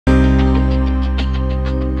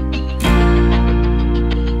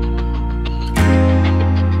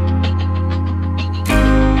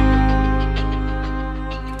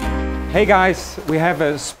Hey guys, we have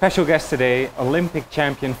a special guest today. Olympic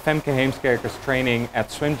champion Femke Heemskerk is training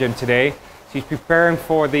at Swim Gym today. She's preparing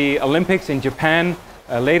for the Olympics in Japan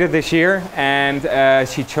later this year, and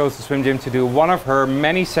she chose the Swim Gym to do one of her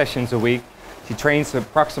many sessions a week. She trains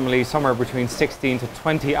approximately somewhere between 16 to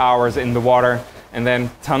 20 hours in the water, and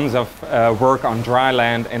then tons of work on dry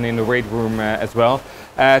land and in the weight room as well.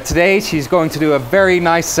 Today she's going to do a very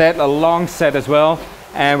nice set, a long set as well.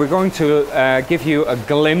 And we're going to give you a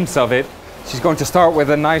glimpse of it. She's going to start with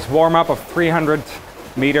a nice warm-up of 300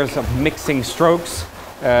 meters of mixing strokes.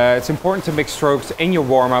 It's important to mix strokes in your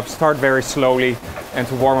warm-up, start very slowly, and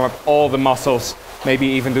to warm up all the muscles, maybe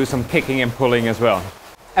even do some kicking and pulling as well.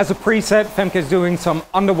 As a preset, Femke is doing some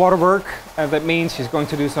underwater work. That means she's going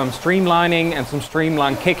to do some streamlining and some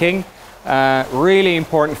streamline kicking. Really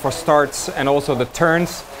important for starts and also the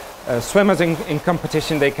turns. Swimmers in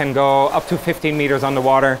competition, they can go up to 15 meters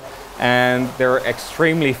underwater, and they're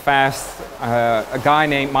extremely fast. A guy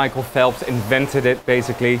named Michael Phelps invented it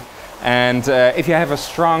basically, and if you have a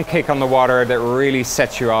strong kick on the water, that really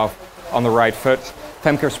sets you off on the right foot.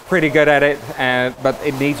 Femke's pretty good at it, but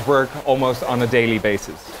it needs work almost on a daily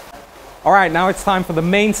basis. All right, now it's time for the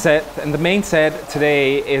main set, and the main set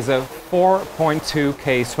today is a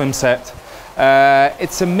 4.2K swim set.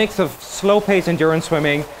 It's a mix of slow-paced endurance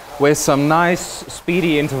swimming with some nice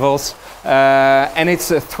speedy intervals, and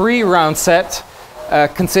it's a 3-round set.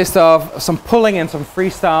 Consists of some pulling and some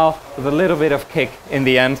freestyle with a little bit of kick in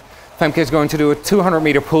the end. Femke is going to do a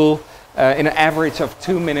 200-meter pool in an average of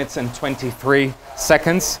 2 minutes and 23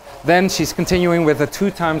 seconds. Then she's continuing with a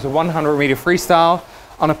 2 times 100-meter freestyle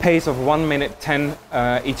on a pace of 1 minute 10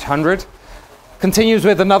 each 100. Continues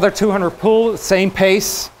with another 200 pull, same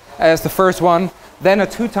pace as the first one. Then a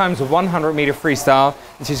 2 times 100-meter freestyle,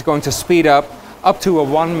 and she's going to speed up to a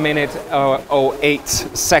 1 minute 08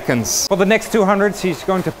 seconds. For the next 200, she's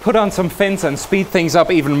going to put on some fins and speed things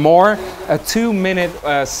up even more. A 2 minute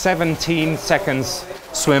 17 seconds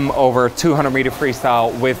swim over 200-meter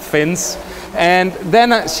freestyle with fins. And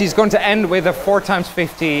then she's going to end with a 4 times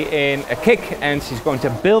 50 in a kick, and she's going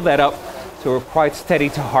to build that up to a quite steady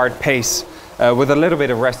to hard pace. With a little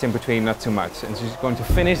bit of rest in between, not too much. And she's going to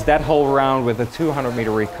finish that whole round with a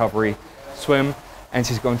 200-meter recovery swim, and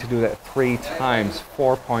she's going to do that 3 times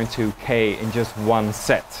 4.2K in just one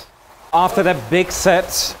set. After that big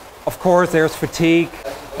set, of course, there's fatigue.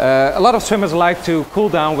 A lot of swimmers like to cool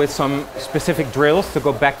down with some specific drills to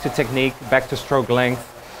go back to technique, back to stroke length.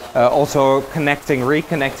 Also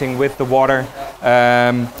reconnecting with the water.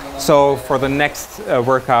 So for the next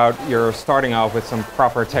workout, you're starting off with some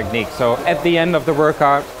proper technique. So at the end of the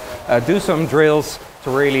workout, do some drills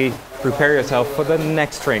to really prepare yourself for the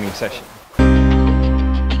next training session.